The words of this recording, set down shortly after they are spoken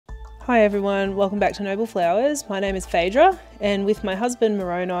Hi everyone, welcome back to Noble Flowers. My name is Phaedra and with my husband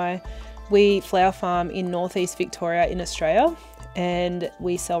Moroni we flower farm in northeast Victoria in Australia and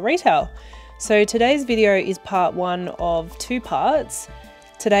we sell retail. So today's video is part one of two parts.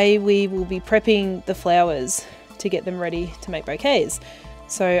 Today we will be prepping the flowers to get them ready to make bouquets.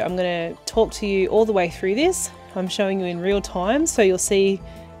 So I'm going to talk to you all the way through this. I'm showing you in real time so you'll see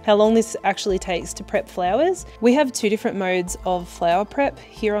how long this actually takes to prep flowers. We have two different modes of flower prep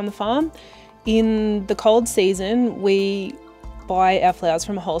here on the farm. In the cold season, we buy our flowers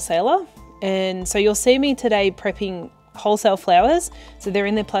from a wholesaler. And so you'll see me today prepping wholesale flowers. So they're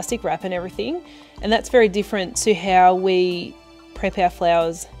in their plastic wrap and everything. And that's very different to how we prep our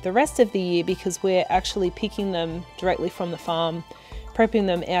flowers the rest of the year because we're actually picking them directly from the farm, prepping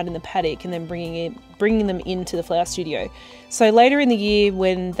them out in the paddock and then bringing them into the flower studio. So later in the year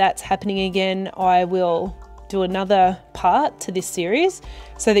when that's happening again, I will do another part to this series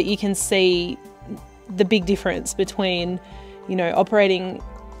so that you can see the big difference between, you know, operating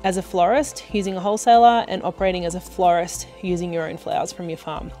as a florist using a wholesaler and operating as a florist using your own flowers from your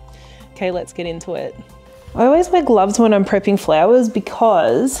farm. Okay, let's get into it. I always wear gloves when I'm prepping flowers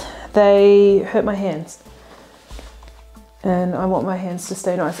because they hurt my hands. And I want my hands to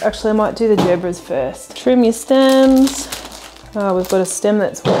stay nice. Actually, I might do the Gerberas first. Trim your stems. Oh, we've got a stem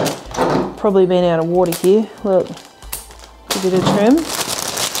that's probably been out of water here. Look, a bit of trim.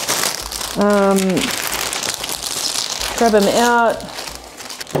 Grab them out.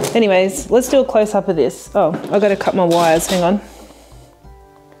 Anyways, let's do a close-up of this. Oh, I've got to cut my wires, hang on.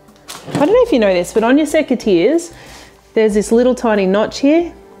 I don't know if you know this, but on your secateurs, there's this little tiny notch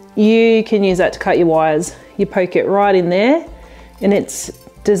here. You can use that to cut your wires. You poke it right in there and it's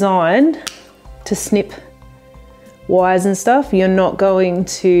designed to snip wires and stuff. You're not going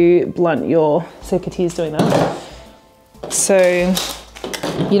to blunt your secateurs doing that. So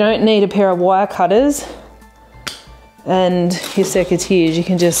you don't need a pair of wire cutters and your secateurs. You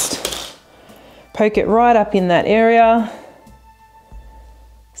can just poke it right up in that area.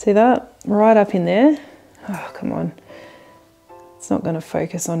 See that? Right up in there. Oh, come on. It's not going to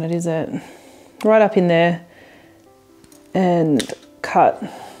focus on it, is it? Right up in there and cut.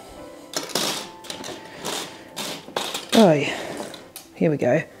 Oh yeah, here we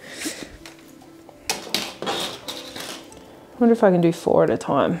go. Wonder if I can do 4 at a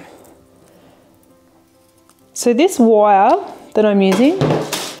time. So this wire that I'm using,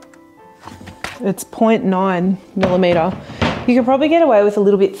 it's 0.9 millimeter. You could probably get away with a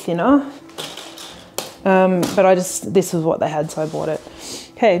little bit thinner, but this is what they had, so I bought it.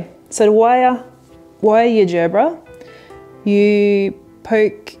 Okay, so to wire your gerbera, you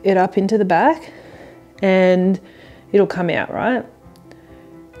poke it up into the back and it'll come out, right?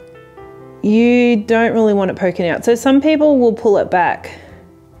 You don't really want it poking out. So some people will pull it back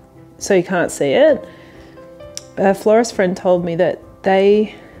so you can't see it. A florist friend told me that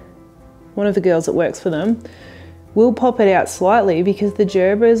one of the girls that works for them, will pop it out slightly because the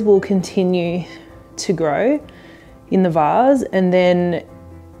gerberas will continue to grow in the vase and then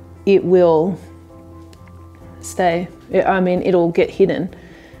it will stay. I mean, it'll get hidden.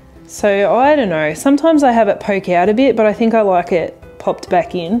 So I don't know, sometimes I have it poke out a bit, but I think I like it popped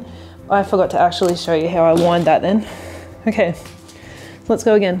back in. I forgot to actually show you how I wind that then. Okay, let's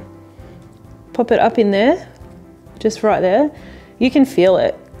go again. Pop it up in there, just right there. You can feel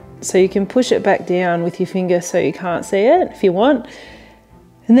it. So you can push it back down with your finger so you can't see it if you want.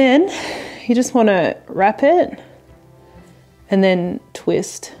 And then you just want to wrap it and then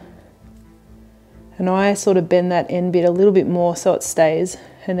twist. And I sort of bend that end bit a little bit more so it stays.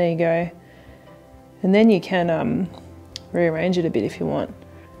 And there you go. And then you can rearrange it a bit if you want.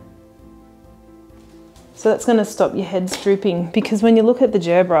 So that's going to stop your heads drooping because when you look at the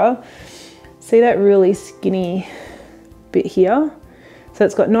gerbera, see that really skinny bit here? So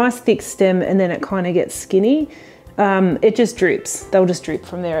it's got nice thick stem and then it kind of gets skinny. It just droops. They'll just droop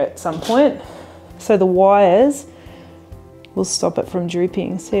from there at some point. So the wires will stop it from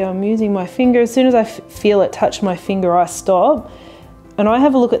drooping. See, I'm using my finger. As soon as I feel it touch my finger, I stop. And I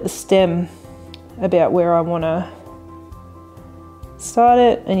have a look at the stem about where I want to start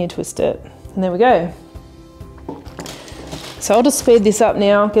it and you twist it. And there we go. So I'll just speed this up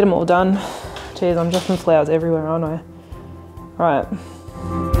now, get them all done. Jeez, I'm dropping flowers everywhere, aren't I? All right.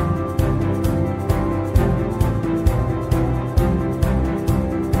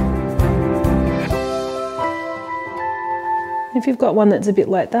 If you've got one that's a bit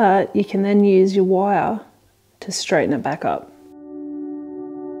like that, you can then use your wire to straighten it back up.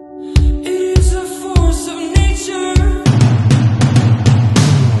 It is a force of nature.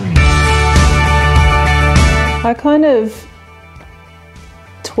 I kind of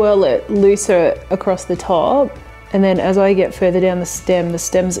twirl it, looser it across the top, and then as I get further down the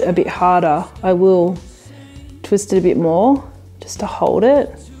stem's a bit harder, I will twist it a bit more just to hold it.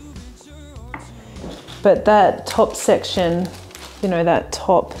 But that top section, you know, that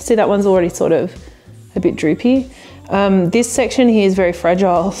top, see that one's already sort of a bit droopy. This section here is very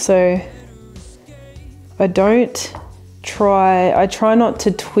fragile, so I try not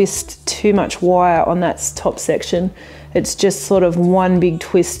to twist too much wire on that top section. It's just sort of one big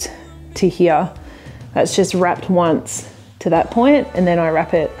twist to here. That's just wrapped once to that point, and then I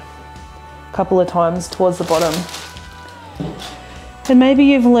wrap it a couple of times towards the bottom. And maybe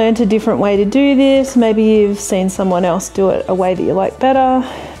you've learned a different way to do this. Maybe you've seen someone else do it a way that you like better.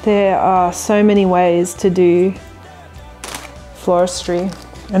 There are so many ways to do floristry,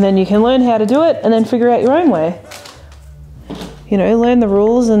 and then you can learn how to do it and then figure out your own way. You know, learn the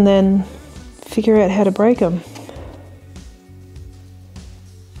rules and then figure out how to break them.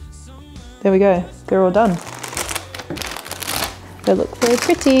 There we go, they're all done. They look very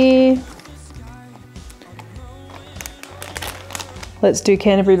pretty. Let's do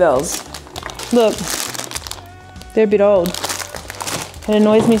Canterbury bells. Look, they're a bit old. It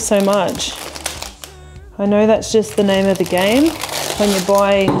annoys me so much. I know that's just the name of the game when you're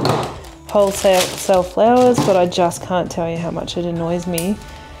buying wholesale flowers, but I just can't tell you how much it annoys me.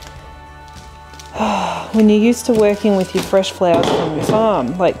 When you're used to working with your fresh flowers from your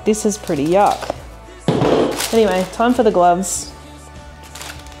farm, like this is pretty yuck. Anyway, time for the gloves.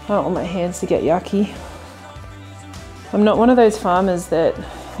 I don't want my hands to get yucky. I'm not one of those farmers that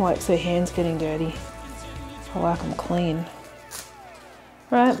likes their hands getting dirty. I like them clean.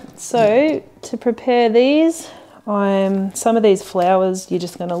 Right, so to prepare these, some of these flowers, you're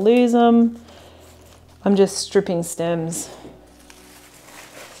just gonna lose them. I'm just stripping stems.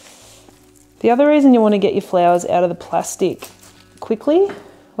 The other reason you want to get your flowers out of the plastic quickly,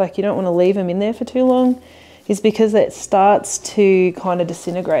 like you don't want to leave them in there for too long, is because it starts to kind of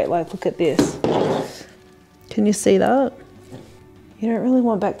disintegrate. Like look at this. Can you see that? You don't really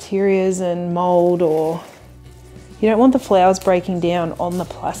want bacteria and mold, or you don't want the flowers breaking down on the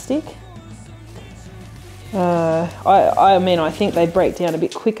plastic. I mean, I think they break down a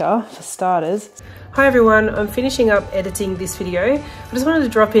bit quicker for starters. Hi everyone, I'm finishing up editing this video. I just wanted to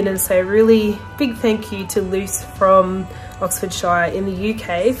drop in and say a really big thank you to Luce from Oxfordshire in the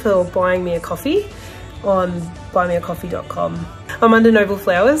UK for buying me a coffee on buymeacoffee.com. I'm under Noble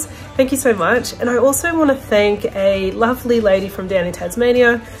Flowers. Thank you so much. And I also want to thank a lovely lady from down in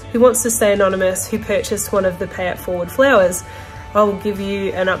Tasmania who wants to stay anonymous, who purchased one of the Pay It Forward flowers. I'll give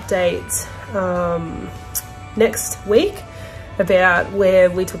you an update next week about where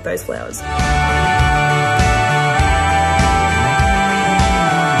we took those flowers.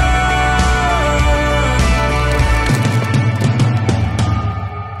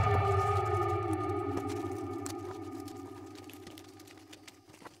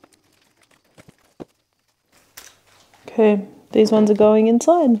 Okay, these ones are going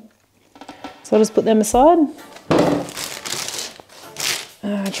inside. So I'll just put them aside.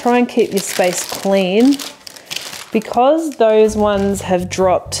 Try and keep your space clean. Because those ones have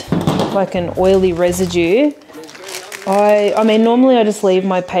dropped like an oily residue, I mean normally I just leave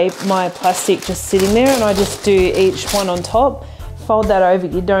my plastic just sitting there and I just do each one on top. Fold that over,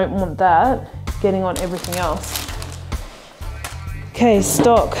 you don't want that getting on everything else. Okay,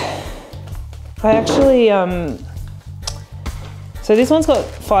 stock. I actually, so this one's got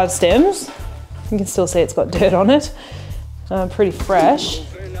 5 stems. You can still see it's got dirt on it. Pretty fresh.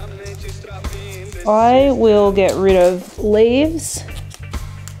 I will get rid of leaves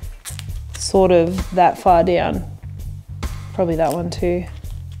sort of that far down. Probably that one too.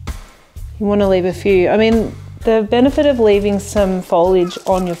 You want to leave a few. I mean, the benefit of leaving some foliage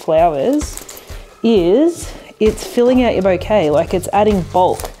on your flowers is it's filling out your bouquet, like it's adding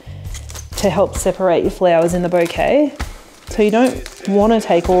bulk to help separate your flowers in the bouquet. So you don't want to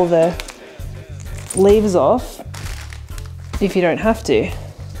take all the leaves off if you don't have to.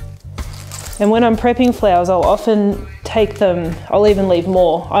 And when I'm prepping flowers, I'll often take them, I'll even leave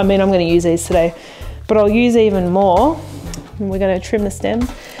more. I mean, I'm going to use these today, but I'll use even more. And we're going to trim the stems.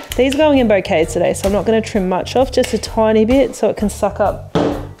 These are going in bouquets today, so I'm not going to trim much off, just a tiny bit so it can suck up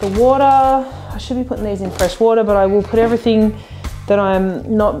the water. I should be putting these in fresh water, but I will put everything that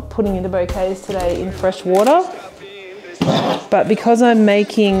I'm not putting into bouquets today in fresh water. But because I'm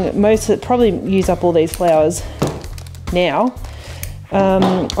making probably use up all these flowers now,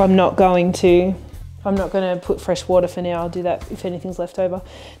 I'm not going to put fresh water for now. I'll do that if anything's left over.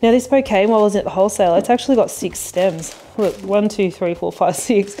 Now this bouquet, while I was at the wholesale, it's actually got 6 stems. Look, 1, 2, 3, 4, 5,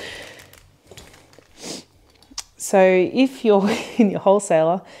 6. So if you're in your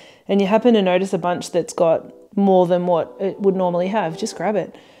wholesaler and you happen to notice a bunch that's got more than what it would normally have, just grab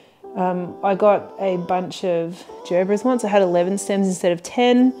it. I got a bunch of Gerberas once. I had 11 stems instead of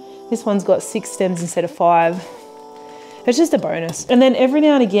 10. This one's got 6 stems instead of 5. It's just a bonus. And then every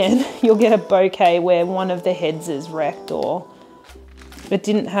now and again, you'll get a bouquet where one of the heads is wrecked or it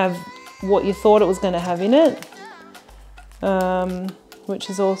didn't have what you thought it was going to have in it, which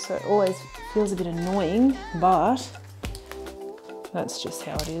is also always feels a bit annoying, but that's just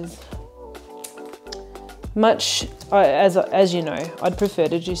how it is. As you know, I'd prefer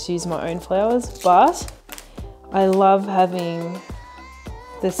to just use my own flowers, but I love having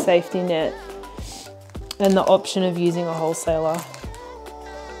the safety net and the option of using a wholesaler.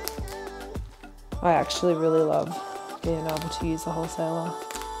 I actually really love being able to use a wholesaler.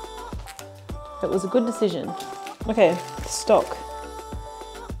 It was a good decision. Okay, stock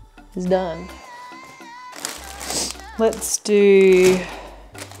is done. Let's do...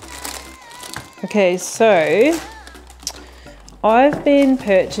 Okay, so I've been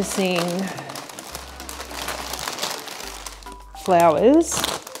purchasing flowers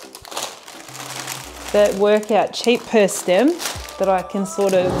that work out cheap per stem that I can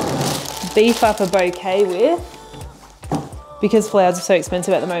sort of beef up a bouquet with because flowers are so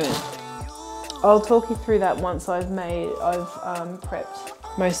expensive at the moment. I'll talk you through that once I've prepped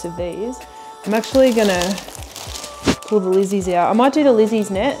most of these. I'm actually gonna pull the Lizzie's out. I might do the Lizzie's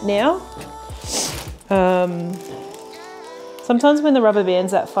net now. Sometimes when the rubber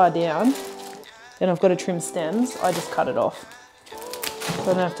band's that far down and I've got to trim stems, I just cut it off.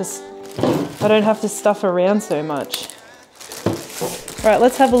 So I don't have to stuff around so much. All right,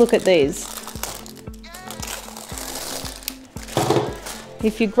 let's have a look at these.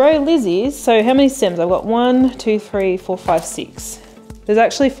 If you grow Lizzie's, so how many stems? I've got 1, 2, 3, 4, 5, 6. There's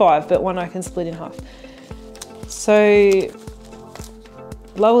actually 5, but one I can split in half. So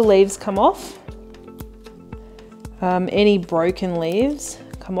lower leaves come off. Any broken leaves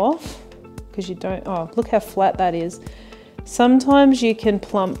come off because you don't, oh, look how flat that is. Sometimes you can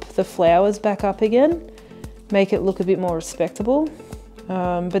plump the flowers back up again, make it look a bit more respectable.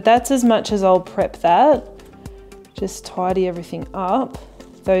 But that's as much as I'll prep that. Just tidy everything up.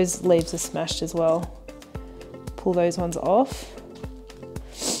 Those leaves are smashed as well. Pull those ones off.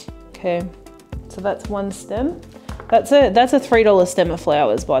 Okay, so that's one stem. That's a $3 stem of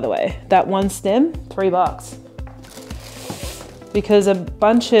flowers, by the way. That one stem, $3. Because a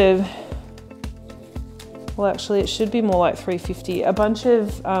bunch of, well actually it should be more like $3.50. A bunch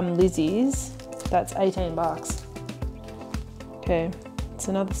of Lizzie's, that's 18 bucks. Okay, it's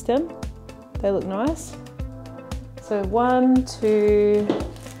another stem. They look nice. So 1, 2.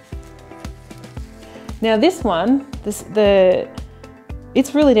 Now this one,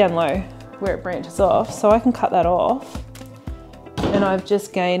 it's really down low where it branches off, so I can cut that off and I've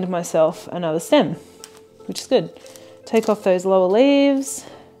just gained myself another stem, which is good. Take off those lower leaves.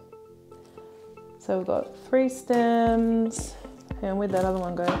 So we've got 3 stems. And where'd that other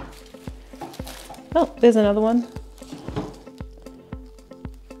one go? Oh, there's another one.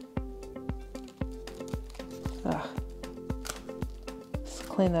 Just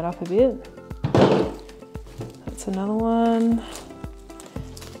clean that up a bit. That's another one.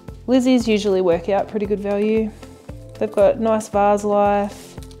 Lizzie's usually work out pretty good value. They've got nice vase life.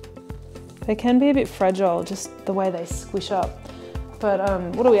 They can be a bit fragile, just the way they squish up. But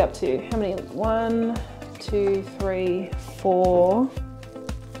what are we up to? How many? 1, 2, 3, 4,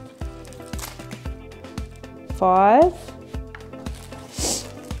 5.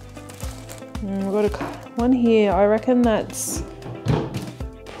 We've got one here. I reckon that's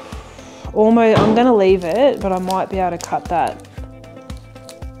almost, I'm gonna leave it, but I might be able to cut that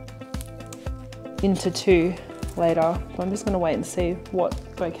into 2 later. But I'm just gonna wait and see what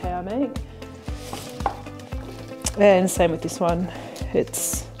bouquet I make. And same with this one.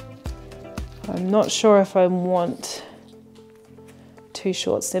 I'm not sure if I want 2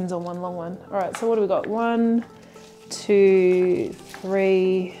 short stems or 1 long one. All right, so what do we got? 1, 2,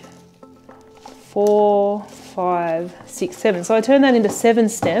 3, 4, 5, 6, 7. So I turned that into 7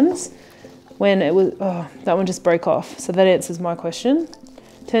 stems when it was, oh, that one just broke off. So that answers my question.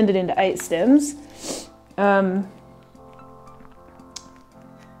 Turned it into 8 stems.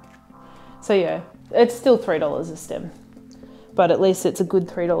 So yeah, it's still $3 a stem, but at least it's a good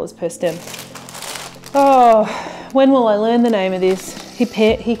 $3 per stem. Oh, when will I learn the name of this?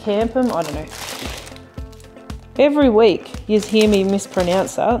 Hecampum? I don't know. Every week you hear me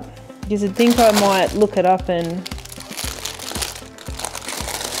mispronounce that. You'd think I might look it up and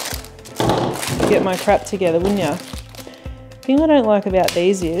get my crap together, wouldn't you? The thing I don't like about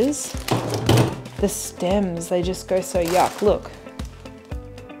these is the stems, they just go so yuck, look.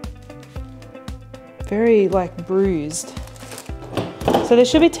 Very like bruised. So there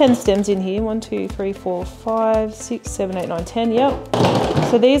should be 10 stems in here. 1, 2, 3, 4, 5, 6, 7, 8, 9, 10, yep.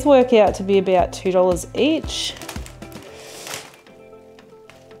 So these work out to be about $2 each.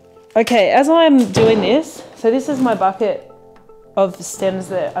 Okay, as I'm doing this, so this is my bucket of stems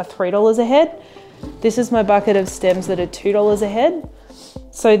that are $3 a head. This is my bucket of stems that are $2 a head.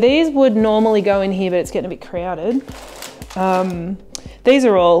 So these would normally go in here, but it's getting a bit crowded. These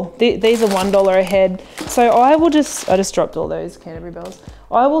are $1 a head. So I just dropped all those Canterbury bells.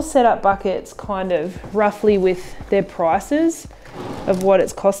 I will set up buckets kind of roughly with their prices of what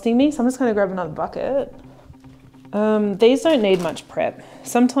it's costing me. So I'm just going to grab another bucket. These don't need much prep.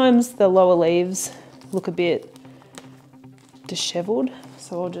 Sometimes the lower leaves look a bit disheveled,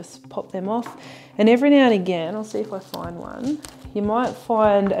 so I'll just pop them off. And every now and again, I'll see if I find one. You might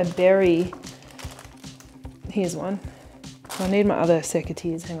find a berry. Here's one. I need my other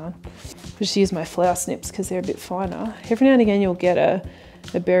secateurs, hang on. I'll just use my flower snips because they're a bit finer. Every now and again you'll get a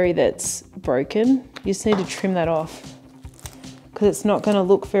berry that's broken. You just need to trim that off because it's not going to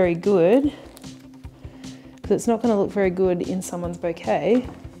look very good. It's not going to look very good in someone's bouquet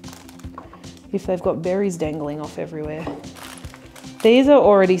if they've got berries dangling off everywhere. These are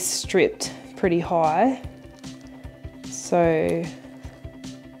already stripped pretty high, so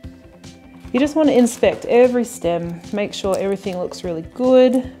you just want to inspect every stem, make sure everything looks really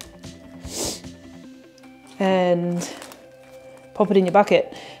good, and pop it in your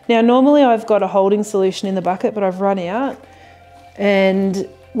bucket. Now normally I've got a holding solution in the bucket, but I've run out and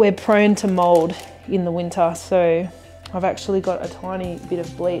we're prone to mold in the winter, so I've actually got a tiny bit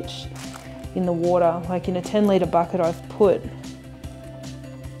of bleach in the water. Like in a 10-litre bucket I've put,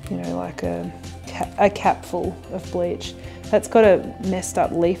 you know, like a capful of bleach. That's got a messed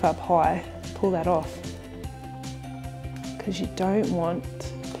up leaf up high. Pull that off, because you don't want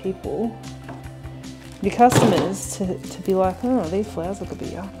people, your customers, to be like, oh, these flowers look a bit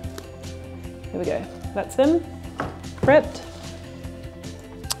yuck. There we go, that's them prepped.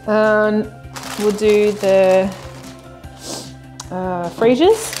 We'll do the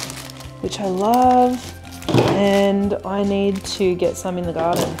freesias, which I love, and I need to get some in the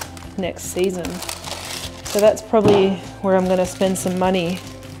garden next season. So that's probably where I'm going to spend some money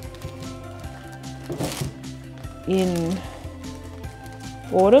in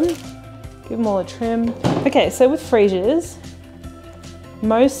autumn. Give them all a trim. Okay, so with freesias,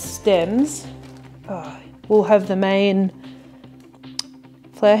 most stems will have the main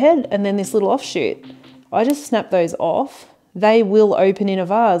flower head and then this little offshoot. I just snap those off. They will open in a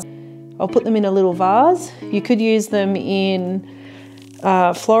vase. I'll put them in a little vase. You could use them in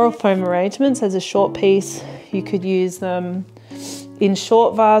floral foam arrangements as a short piece. You could use them in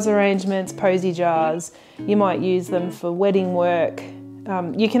short vase arrangements, posy jars. You might use them for wedding work.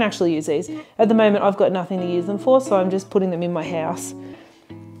 You can actually use these. At the moment I've got nothing to use them for, so I'm just putting them in my house,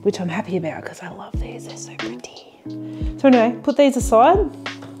 which I'm happy about because I love these, they're so pretty. So anyway, put these aside.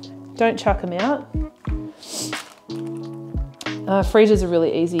 Don't chuck them out. Freesias are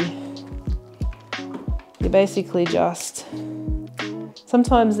really easy. You basically just,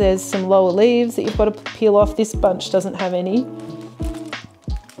 sometimes there's some lower leaves that you've got to peel off. This bunch doesn't have any.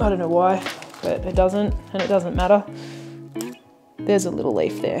 I don't know why, but it doesn't, and it doesn't matter. There's a little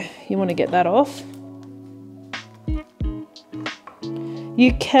leaf there. You want to get that off.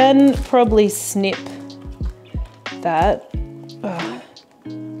 You can probably snip that.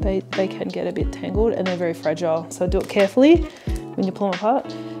 They can get a bit tangled and they're very fragile, so do it carefully when you pull them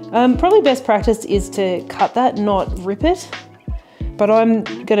apart. Probably best practice is to cut that, not rip it. But I'm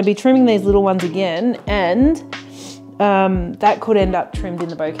going to be trimming these little ones again, and that could end up trimmed in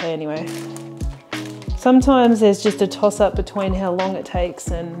the bouquet anyway. Sometimes there's just a toss-up between how long it takes,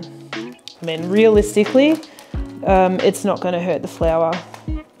 and I mean, realistically, it's not going to hurt the flower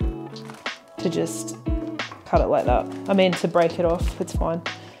to just cut it like that. I mean, to break it off, it's fine.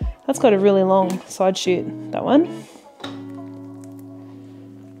 That's got a really long side shoot, that one.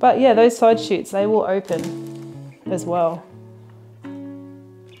 But yeah, those side shoots, they will open as well.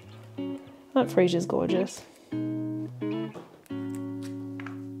 That freesia's gorgeous.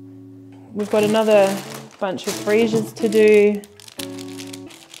 We've got another bunch of freesias to do.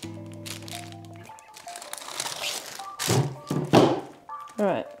 All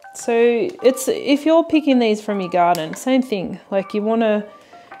right, so if you're picking these from your garden, same thing. Like, you want to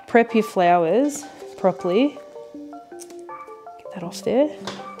prep your flowers properly. Get that off there.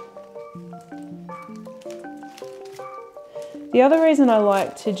 The other reason I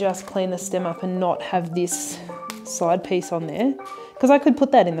like to just clean the stem up and not have this side piece on there, because I could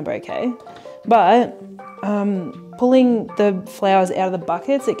put that in the bouquet, But pulling the flowers out of the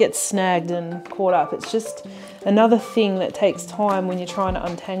buckets, it gets snagged and caught up. It's just another thing that takes time when you're trying to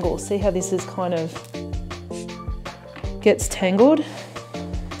untangle. See how this is kind of gets tangled?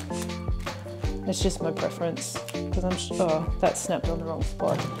 It's just my preference because oh, that snapped on the wrong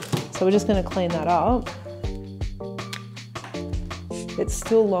spot. So we're just going to clean that up. It's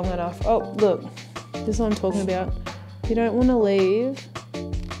still long enough. Oh, look, this is what I'm talking about. You don't want to leave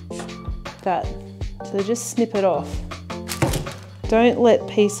that. So just snip it off. Don't let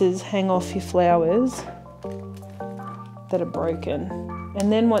pieces hang off your flowers that are broken.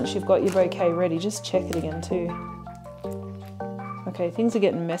 And then once you've got your bouquet ready, just check it again too. Okay, things are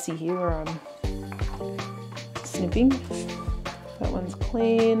getting messy here where I'm snipping. That one's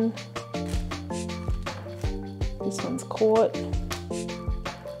clean. This one's caught.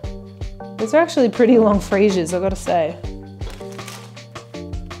 These are actually pretty long freesias, I've got to say.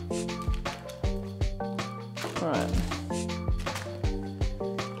 Alright.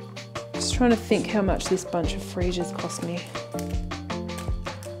 Just trying to think how much this bunch of freesias cost me.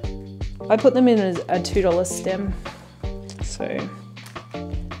 I put them in as a $2 stem. So,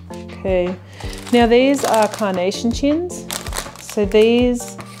 okay. Now these are carnation chins. So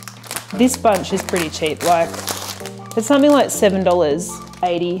this bunch is pretty cheap. Like, it's something like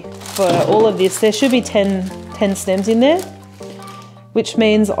 $7.80 for all of this. There should be 10 stems in there, which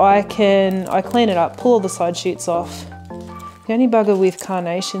means I clean it up, pull all the side shoots off. The only bugger with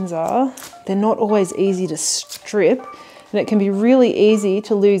carnations are they're not always easy to strip, and it can be really easy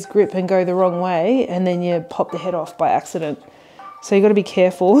to lose grip and go the wrong way, and then you pop the head off by accident. So you got to be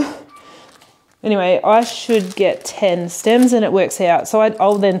careful. Anyway, I should get 10 stems and it works out. So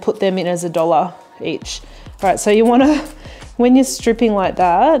I'll then put them in as $1 each. All right, so you want to, when you're stripping like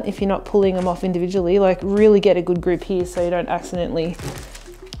that, if you're not pulling them off individually, like really get a good grip here so you don't accidentally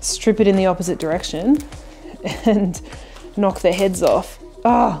strip it in the opposite direction and knock their heads off.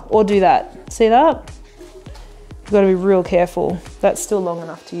 Or do that. See that? You've got to be real careful. That's still long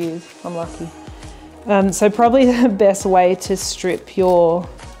enough to use. I'm lucky. So probably the best way to strip your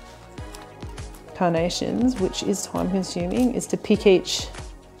carnations, which is time consuming, is to pick each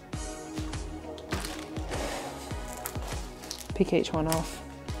one off.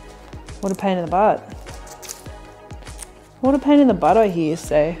 What a pain in the butt. What a pain in the butt, I hear you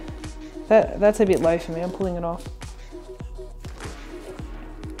say. That's a bit low for me, I'm pulling it off.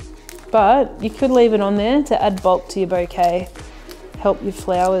 But you could leave it on there to add bulk to your bouquet, help your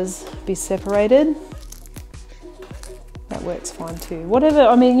flowers be separated. That works fine too. Whatever,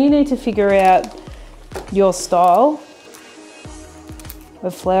 I mean, you need to figure out your style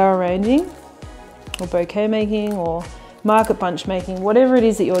of flower arranging or bouquet making or market bunch making, whatever it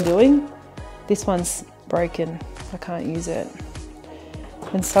is that you're doing. This one's broken, I can't use it.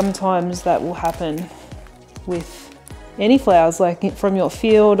 And sometimes that will happen with any flowers, like from your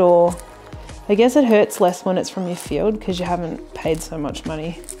field, or I guess it hurts less when it's from your field because you haven't paid so much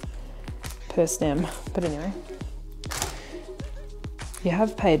money per stem. But anyway, you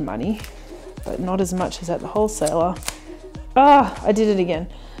have paid money, but not as much as at the wholesaler. I did it again.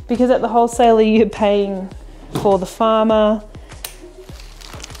 Because at the wholesaler you're paying for the farmer,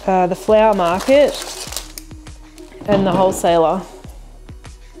 the flower market, and the wholesaler.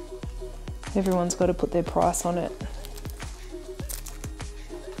 Everyone's got to put their price on it.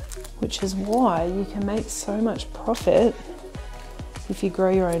 Which is why you can make so much profit if you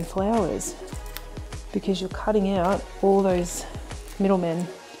grow your own flowers. Because you're cutting out all those middlemen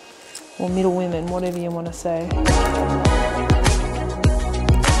or middle women, whatever you want to say.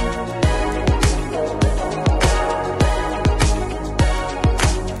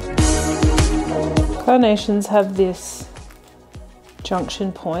 Carnations have this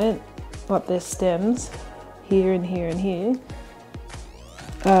junction point up their stems, here and here and here,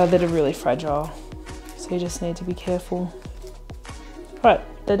 that are really fragile. So you just need to be careful. Right,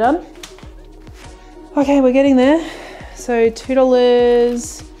 they're done. Okay, we're getting there. So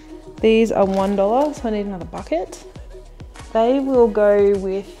 $2, these are $1, so I need another bucket. They will go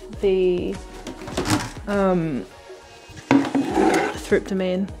with the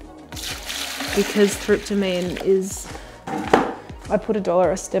thriptamine, because thriptamine is, I put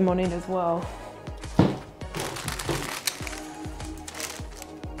 $1 a stem on it as well.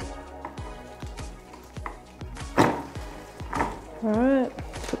 All right,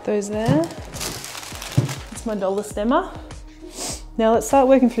 put those there. It's my $1 stemmer. Now let's start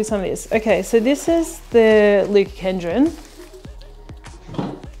working through some of this. Okay, so this is the leucochendron.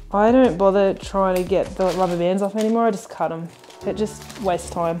 I don't bother trying to get the rubber bands off anymore, I just cut them. It just wastes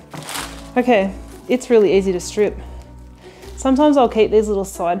time. Okay, it's really easy to strip. Sometimes I'll keep these little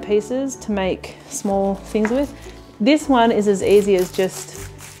side pieces to make small things with. This one is as easy as just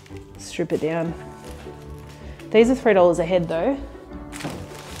strip it down. These are $3 a head though.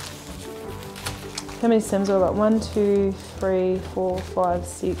 How many stems are like 1, 2, 3, 4, 5,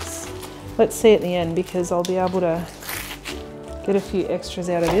 6. Let's see at the end because I'll be able to get a few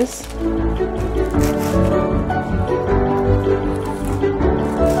extras out of this.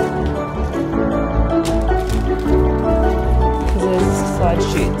 Because there's side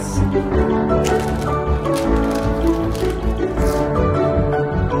shoots.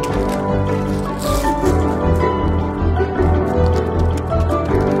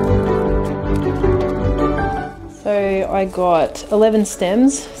 So I got 11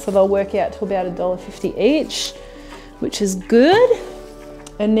 stems, so they'll work out to about $1.50 each, which is good.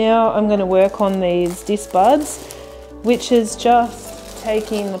 And now I'm going to work on these disc buds, which is just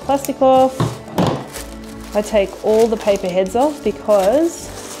taking the plastic off. I take all the paper heads off because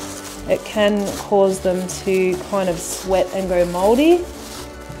it can cause them to kind of sweat and go moldy.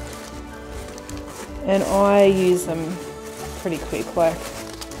 And I use them pretty quick, like,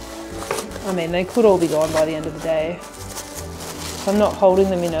 I mean, they could all be gone by the end of the day. I'm not holding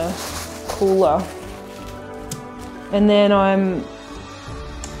them in a cooler. And then I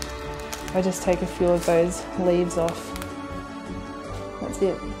just take a few of those leaves off. That's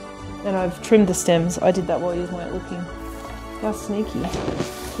it. And I've trimmed the stems. I did that while you weren't looking. How sneaky.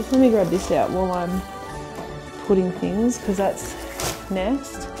 Just let me grab this out while I'm putting things, because that's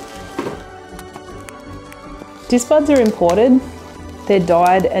next. Disc buds are imported. They're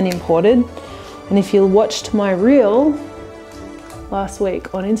dyed and imported. And if you watched my reel last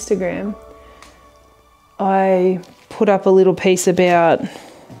week on Instagram, I put up a little piece about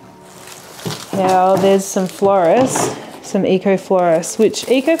how there's some florists, some eco-florists, which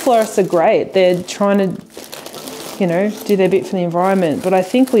eco-florists are great. They're trying to, you know, do their bit for the environment, but I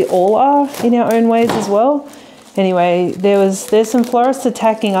think we all are in our own ways as well. Anyway, there's some florists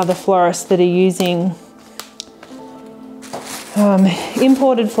attacking other florists that are using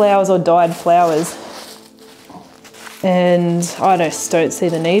imported flowers or dyed flowers, and I just don't see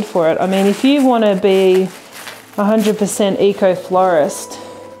the need for it. I mean, if you want to be 100% eco-florist,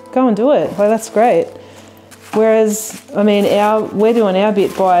 go and do it. Like, that's great. Whereas, I mean, we're doing our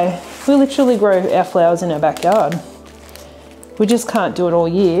bit by, we literally grow our flowers in our backyard. We just can't do it all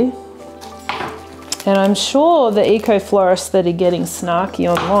year. And I'm sure the eco-florists that are getting snarky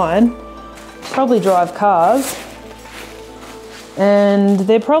online probably drive cars, and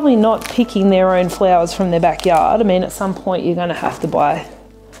they're probably not picking their own flowers from their backyard. I mean, at some point you're going to have to buy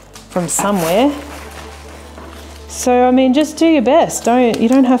from somewhere. So, I mean, just do your best. You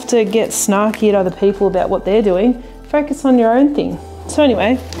don't have to get snarky at other people about what they're doing. Focus on your own thing. So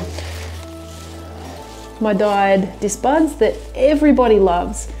anyway, my dyed disc buds that everybody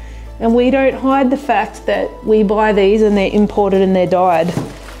loves. And we don't hide the fact that we buy these and they're imported and they're dyed.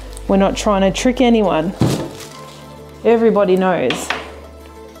 We're not trying to trick anyone. Everybody knows.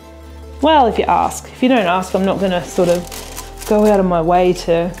 Well, if you ask. If you don't ask, I'm not going to sort of go out of my way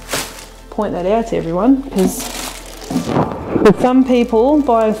to point that out to everyone, because for some people,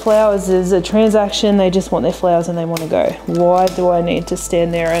 buying flowers is a transaction. They just want their flowers and they want to go. Why do I need to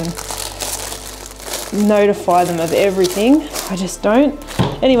stand there and notify them of everything? I just don't.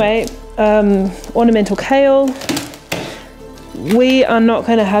 Anyway, ornamental kale. We are not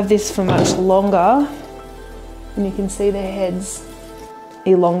going to have this for much longer. And you can see their heads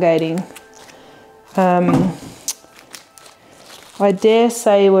elongating. I dare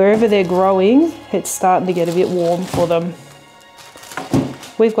say wherever they're growing, it's starting to get a bit warm for them.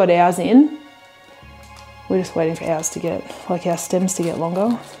 We've got ours in. We're just waiting for ours to get, like our stems to get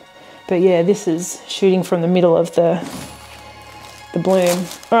longer. But yeah, this is shooting from the middle of the bloom.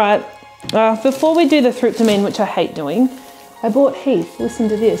 All right, before we do the thryptomene, which I hate doing, I bought heath. Listen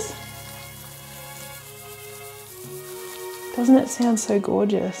to this. Doesn't it sound so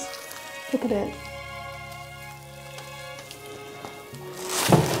gorgeous? Look at it.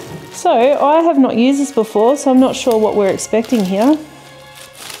 So I have not used this before, so I'm not sure what we're expecting here,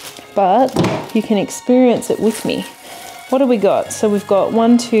 but you can experience it with me. What have we got? So we've got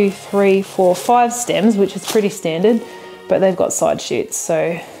 1, 2, 3, 4, 5 stems, which is pretty standard, but they've got side shoots.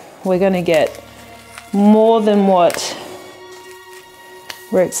 So we're going to get more than what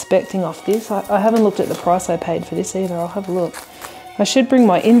we're expecting off this. I haven't looked at the price I paid for this either. I'll have a look. I should bring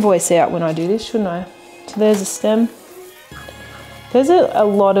my invoice out when I do this, shouldn't I? So there's a stem. There's a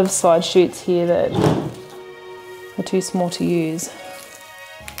lot of side shoots here that are too small to use.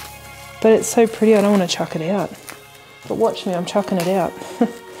 But it's so pretty, I don't want to chuck it out. But watch me, I'm chucking it out.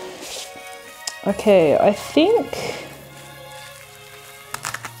 Okay, I think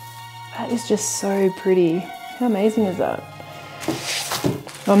That is just so pretty. How amazing is that?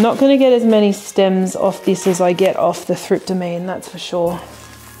 I'm not going to get as many stems off this as I get off the Thryptomene, that's for sure.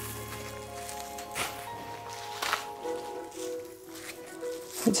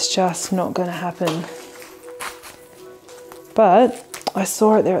 It's just not going to happen. But I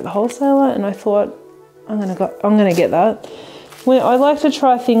saw it there at the wholesaler and I thought, I'm gonna get that. I like to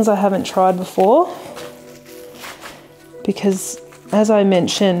try things I haven't tried before, because as I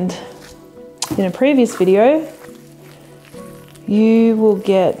mentioned in a previous video, you will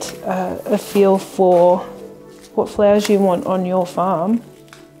get a feel for what flowers you want on your farm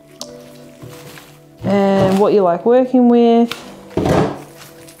and what you like working with.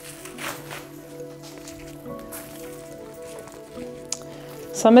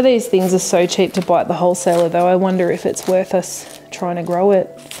 Some of these things are so cheap to buy at the wholesaler though, I wonder if it's worth us trying to grow it.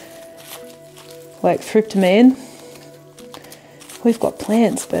 Like Thryptomene. We've got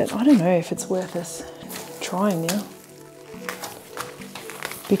plants, but I don't know if it's worth us trying now.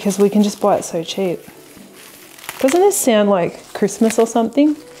 Because we can just buy it so cheap. Doesn't this sound like Christmas or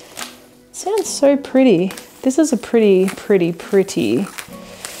something? It sounds so pretty. This is a pretty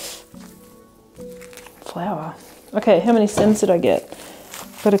flower. Okay, how many stems did I get?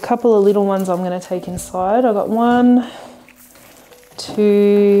 Got a couple of little ones I'm going to take inside. I got 1,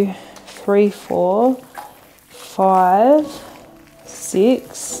 2, 3, 4, 5,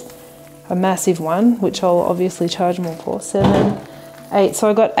 6, a massive one, which I'll obviously charge more for, 7, 8. So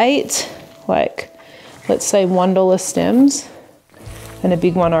I got 8, like, let's say $1 stems, and a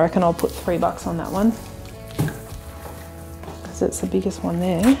big one, I reckon I'll put $3 on that one, because it's the biggest one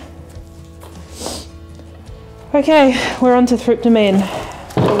there. Okay, we're on to Thryptomene.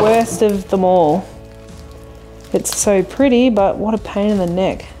 The worst of them all. It's so pretty, but what a pain in the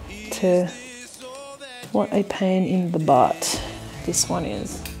neck what a pain in the butt this one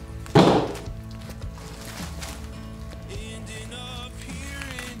is.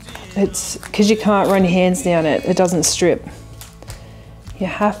 It's because you can't run your hands down it. It doesn't strip. You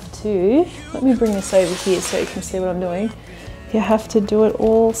have to, let me bring this over here so you can see what I'm doing. You have to do it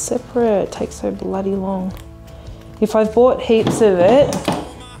all separate. It takes so bloody long. If I've bought heaps of it,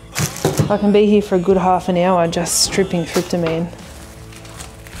 I can be here for a good half an hour just stripping Thryptomene.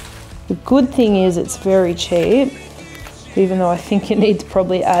 The good thing is it's very cheap, even though I think you need to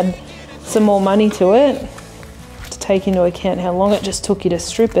probably add some more money to it to take into account how long it just took you to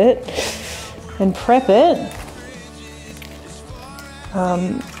strip it and prep it.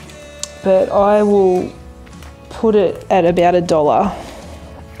 But I will put it at about $1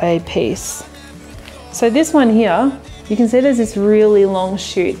 a piece. So this one here, you can see there's this really long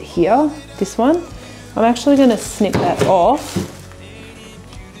shoot here, this one. I'm actually going to snip that off.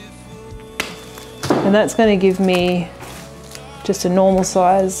 And that's going to give me just a normal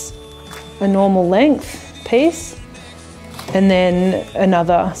size, a normal length piece. And then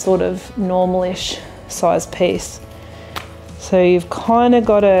another sort of normalish size piece. So you've kind of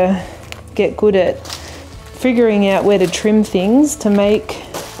got to get good at figuring out where to trim things to make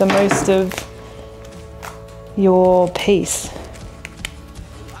the most of your piece.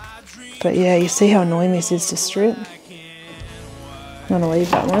 But yeah, you see how annoying this is to strip? I'm going to leave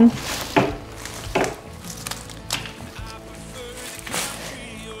that one.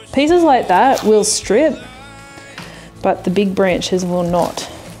 Pieces like that will strip, but the big branches will not.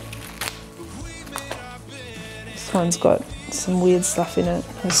 This one's got some weird stuff in it.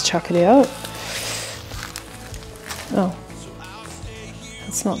 Let's chuck it out. Oh,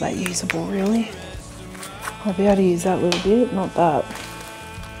 it's not that usable really. I'll be able to use that little bit, not that.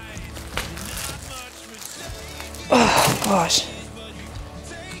 Oh gosh.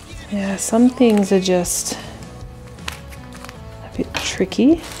 Yeah, some things are just a bit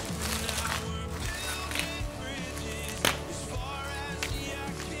tricky.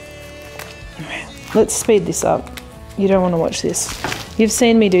 Let's speed this up. You don't want to watch this. You've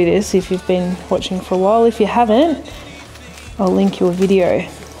seen me do this if you've been watching for a while. If you haven't, I'll link you a video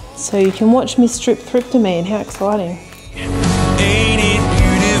so you can watch me strip Thryptomene. How exciting. Ain't it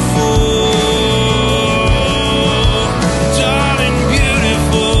beautiful? Darling,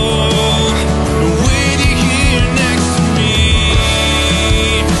 beautiful. With you here next to me.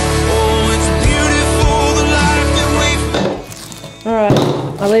 Oh, it's beautiful, the life that we... Alright,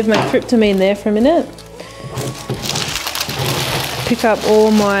 I'll leave my Thryptomene there for a minute. Pick up all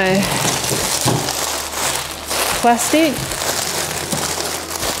my plastic.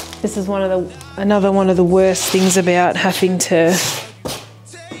 This is another one of the worst things about having to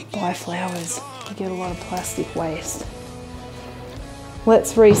buy flowers. You get a lot of plastic waste.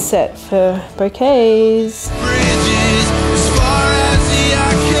 Let's reset for bouquets. Bridges as far as the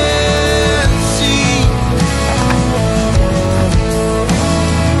eye can.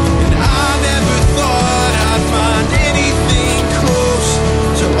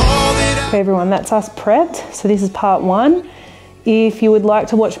 Okay everyone, that's us prepped. So this is part one. If you would like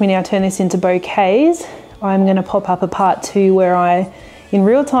to watch me now turn this into bouquets, I'm going to pop up a part two where I, in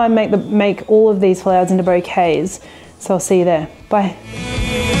real time, make all of these flowers into bouquets. So I'll see you there. Bye.